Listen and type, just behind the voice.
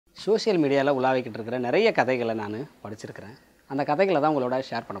Social மீடியாவில் உலாவிக்கிட்டு இருக்கிற நிறைய கதைகளை நான் படிச்சிருக்கிறேன். அந்த கதைகளை தான் உங்களோட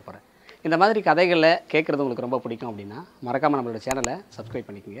ஷேர் பண்ண போகிறேன். இந்த மாதிரி கதைகளை கேட்குறது உங்களுக்கு ரொம்ப பிடிக்கும் அப்படின்னா மறக்காமல் நம்மளோட சேனலை சப்ஸ்கிரைப்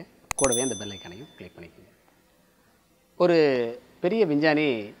பண்ணிக்கோங்க. கூடவே அந்த பெல் ஐக்கானையும் கிளிக் பண்ணிக்கோங்க. ஒரு பெரிய விஞ்ஞானி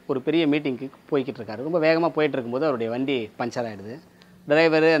ஒரு பெரிய மீட்டிங்க்கு போய்கிட்டு இருக்காரு. ரொம்ப வேகமாக போயிட்டு இருக்கும்போது அவருடைய வண்டி பஞ்சர் ஆகிடுது.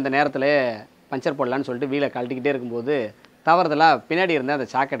 டிரைவர் அந்த நேரத்தில் பஞ்சர் போடலான்னு சொல்லிட்டு வீலை கழட்டிக்கிட்டே இருக்கும்போது தவறுதலாக பின்னாடி இருந்த அந்த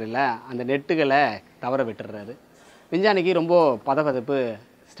சாக்கடையில் அந்த நெட்டுகளை தவற விட்டுடுறாரு. விஞ்ஞானிக்கு ரொம்ப பதப்பதப்பு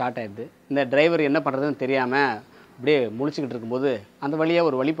ஸ்டார்ட் ஆகிடுது. இந்த டிரைவர் என்ன பண்ணுறதுன்னு தெரியாமல் அப்படியே முழிச்சிக்கிட்டு இருக்கும்போது அந்த வழியாக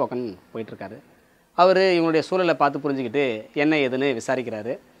ஒரு வழிப்போக்கன் போயிட்டுருக்காரு. அவர் இவங்களுடைய சூழலை பார்த்து புரிஞ்சுக்கிட்டு என்ன ஏதுன்னு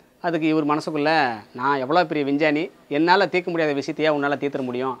விசாரிக்கிறாரு. அதுக்கு இவர் மனசுக்குள்ளே நான் எவ்வளோ பெரிய விஞ்ஞானி, என்னால் தீர்க்க முடியாத விஷயத்தையே உன்னால் தீர்த்த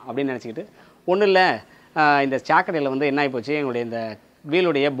முடியும் அப்படின்னு நினச்சிக்கிட்டு ஒன்றும் இல்லை, இந்த சாக்கடையில் வந்து என்ன ஆகி போச்சு, எங்களுடைய இந்த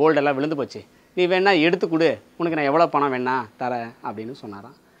வீலுடைய போல்டெல்லாம் விழுந்து போச்சு, நீ வேணா எடுத்து கொடு, உனக்கு நான் எவ்வளோ பணம் வேணா தரேன் அப்படின்னு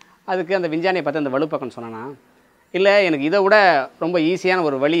சொன்னாராம். அதுக்கு அந்த விஞ்ஞானியை பார்த்து அந்த வலுப்பக்கன் சொன்னானா, இல்லை எனக்கு இதை விட ரொம்ப ஈஸியான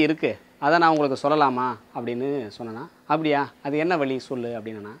ஒரு வழி இருக்குது, அதை நான் உங்களுக்கு சொல்லலாமா அப்படின்னு சொன்னேன்னா. அப்படியா, அது என்ன வழி சொல்லு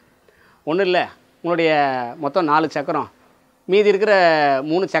அப்படின்னா. ஒன்றும் இல்லை, உங்களுடைய மொத்தம் 4 சக்கரம், மீதி இருக்கிற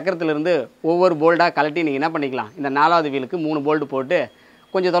 3 சக்கரத்துலேருந்து ஒவ்வொரு போல்டாக கழட்டி நீங்கள் என்ன பண்ணிக்கலாம், இந்த 4வது வீலுக்கு 3 போல்டு போட்டு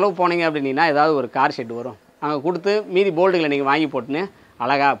கொஞ்சம் தொலைவு போனீங்க அப்படின்னா ஏதாவது ஒரு கார் ஷெட் வரும், அங்கே கொடுத்து மீதி போல்டுகளை நீங்கள் வாங்கி போட்டுன்னு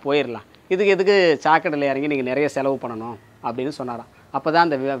அழகாக போயிடலாம். எதுக்கு சாக்கடையில் இறங்கி நீங்கள் நிறைய செலவு பண்ணணும் அப்படின்னு சொன்னாராம். அப்போ தான்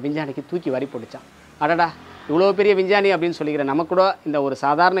அந்த விஞ்ஞானிக்கு தூக்கி வாரி போட்டுச்சான். அடடா, இவ்வளோ பெரிய விஞ்ஞானி அப்படின்னு சொல்லிக்கிற நமக்கு கூட இந்த ஒரு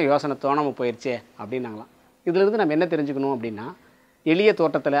சாதாரண யோசனை தோணாமல் போயிடுச்சே அப்படின்னாங்களாம். இதிலிருந்து நம்ம என்ன தெரிஞ்சுக்கணும் அப்படின்னா, எளிய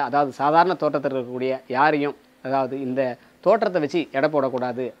தோட்டத்தில், அதாவது சாதாரண தோட்டத்தில் இருக்கக்கூடிய யாரையும், அதாவது இந்த தோற்றத்தை வச்சு எடை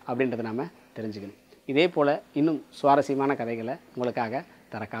போடக்கூடாது அப்படின்றத நம்ம தெரிஞ்சுக்கணும். இதே போல் இன்னும் சுவாரஸ்யமான கதைகளை உங்களுக்காக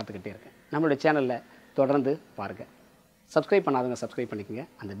தர காத்துக்கிட்டே இருக்கேன். நம்மளுடைய சேனலில் தொடர்ந்து பாருங்கள். சப்ஸ்கிரைப் பண்ணாதவங்க சப்ஸ்கிரைப் பண்ணிக்கோங்க.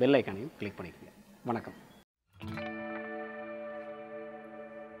 அந்த பெல் ஐக்கானையும் கிளிக் பண்ணிக்கோங்க. வணக்கம்.